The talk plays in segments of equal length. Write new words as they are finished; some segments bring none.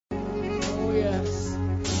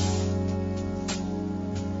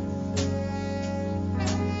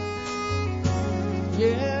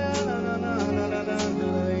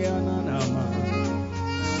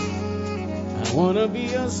wanna be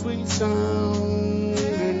a sweet sound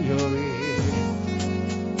in your ear.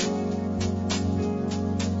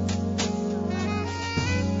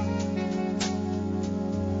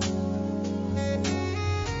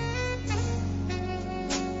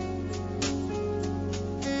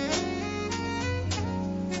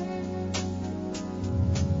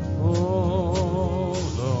 Oh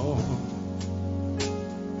Lord,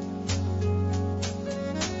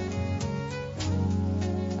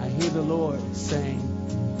 I hear the Lord saying,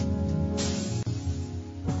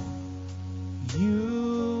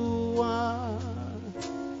 you are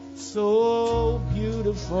so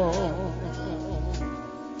beautiful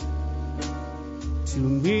to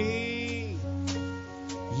me.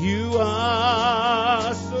 You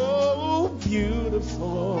are so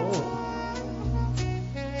beautiful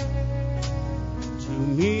to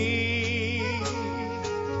me.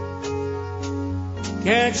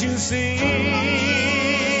 Can't you see?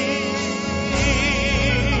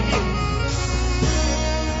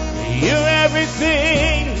 You're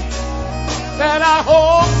everything that I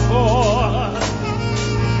hope for.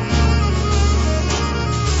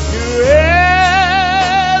 You're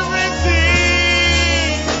everything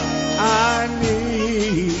I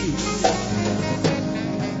need.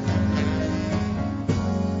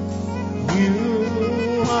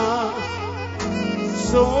 You are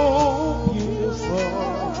so beautiful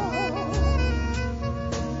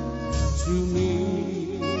to me.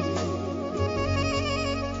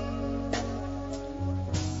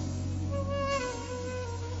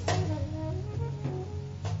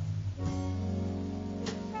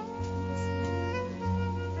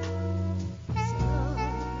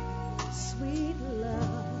 Sweet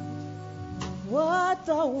love, what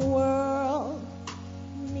the world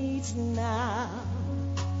needs now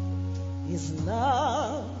is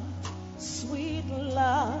love, sweet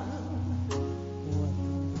love.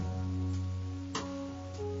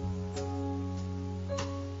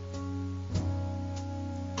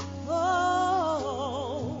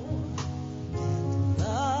 Oh, and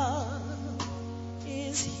love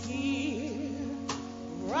is here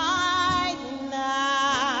right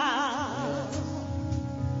now.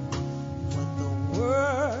 What the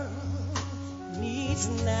world needs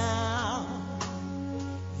now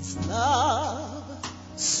is love,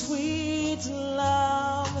 sweet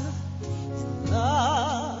love.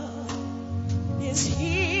 Love is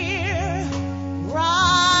here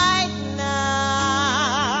right now.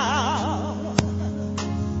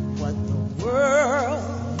 What the world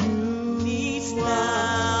needs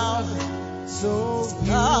now So is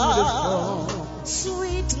beautiful love,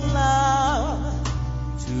 sweet love.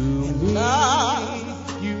 to me.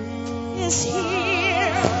 Love You is are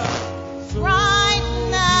here so right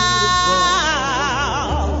now.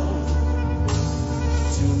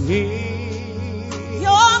 to me.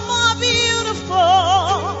 You're more beautiful.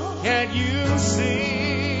 Can't you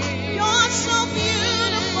see? You're so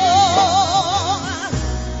beautiful.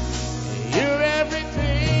 You're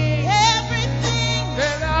everything Everything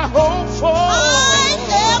that I hope for. I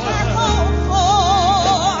ever hoped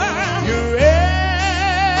for. You're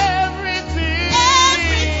everything,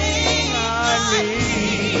 Everything I I need.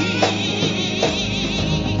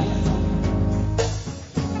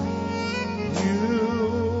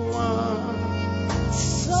 You are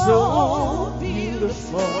so so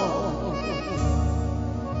beautiful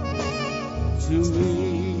to me.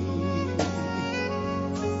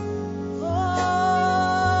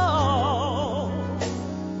 Oh,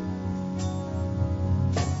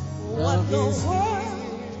 what the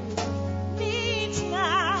world needs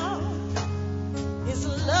now is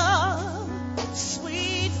love,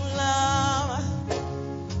 sweet love.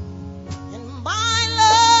 And my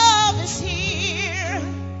love is here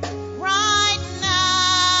right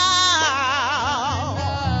now.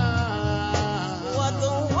 What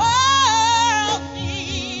the world needs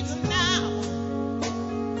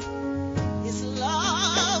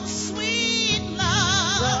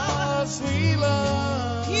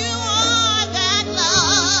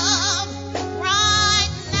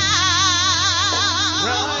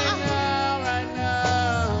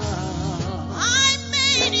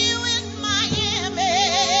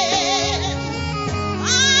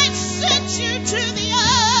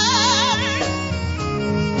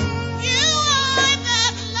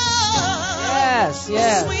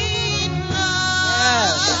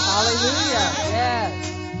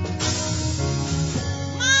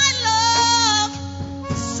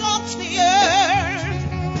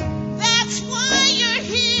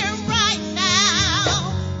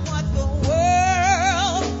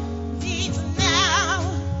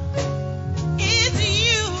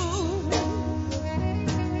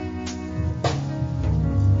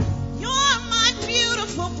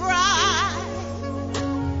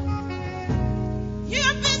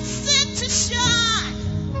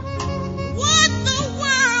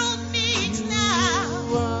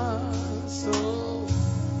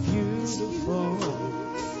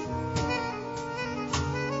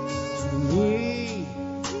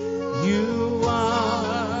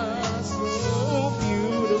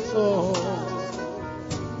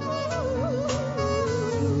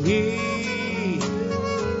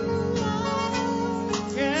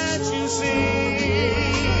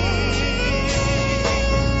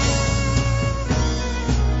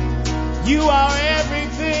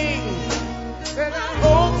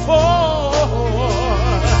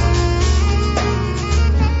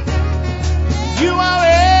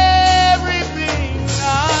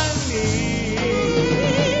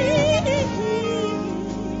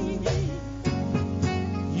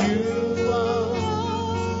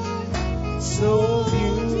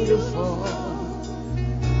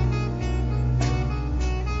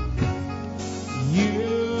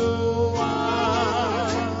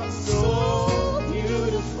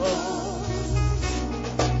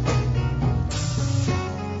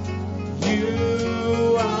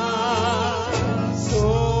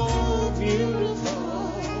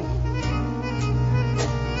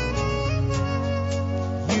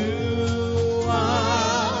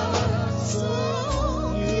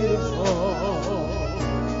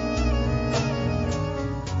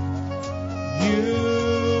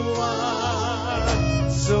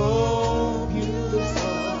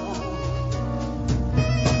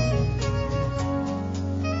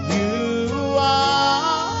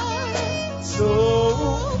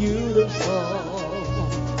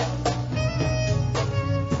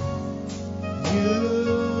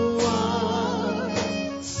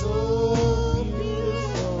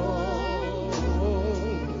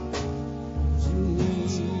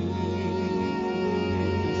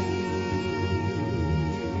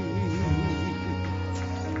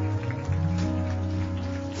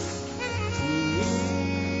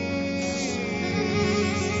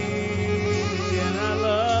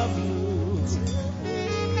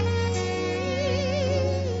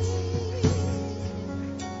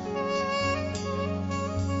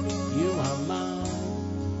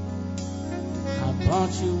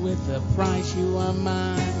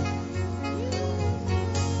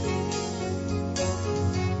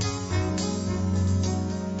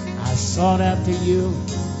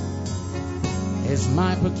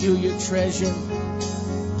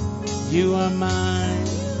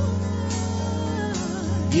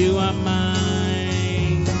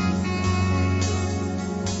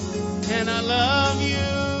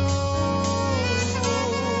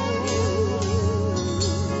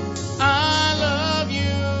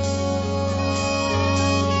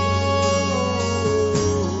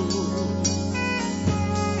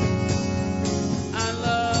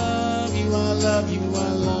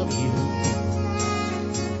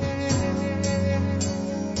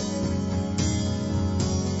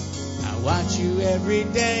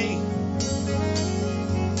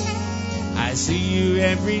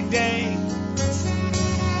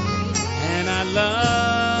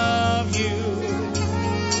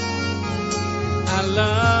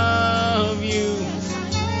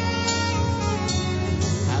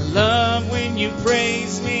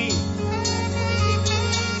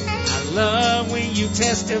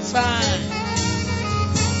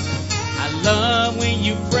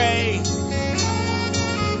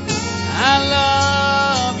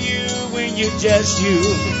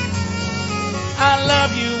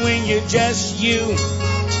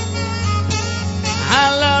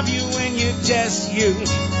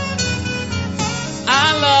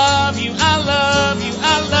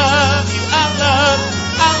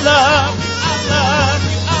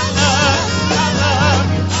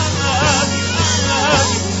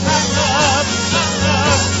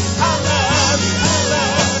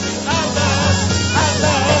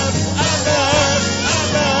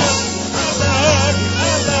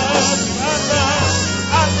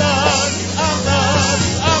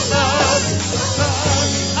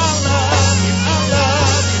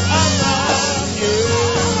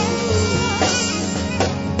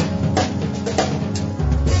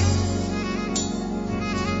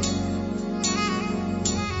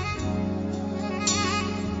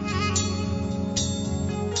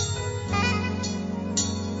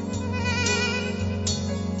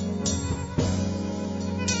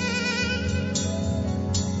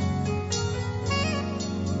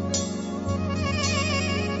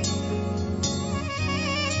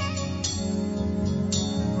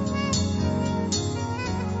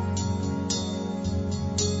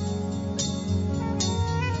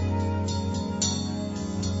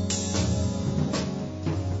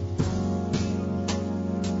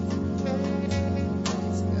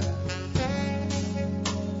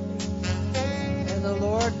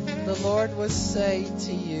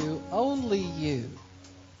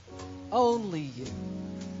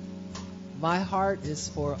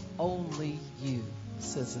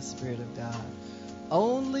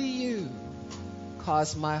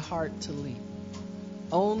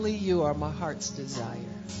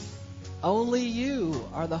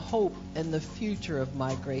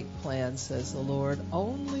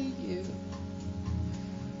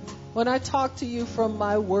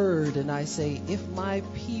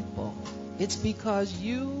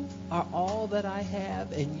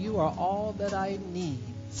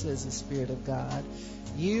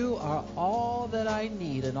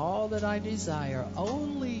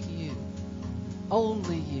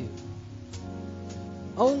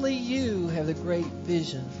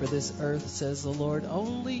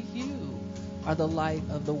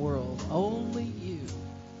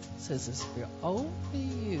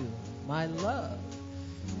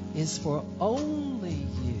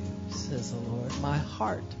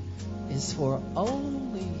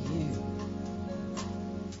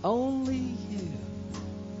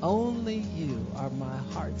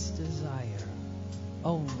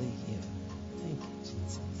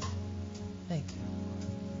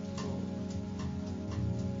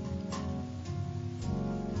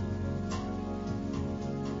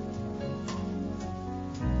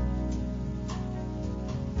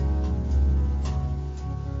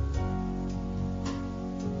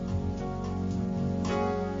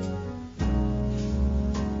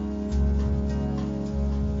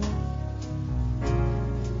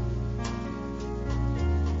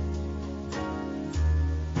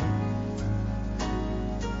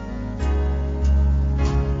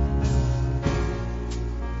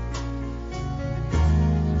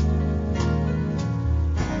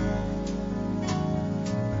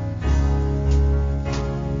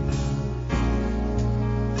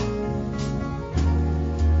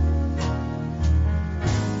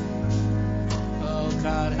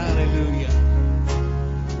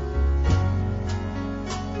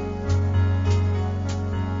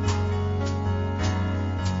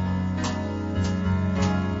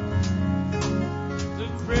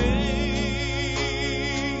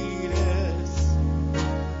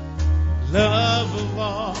love of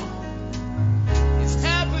all is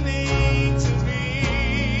happening to me.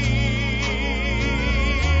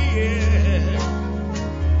 Yeah.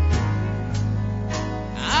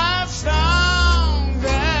 I've found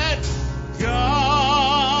that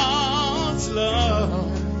God's love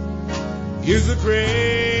is the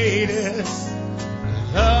greatest.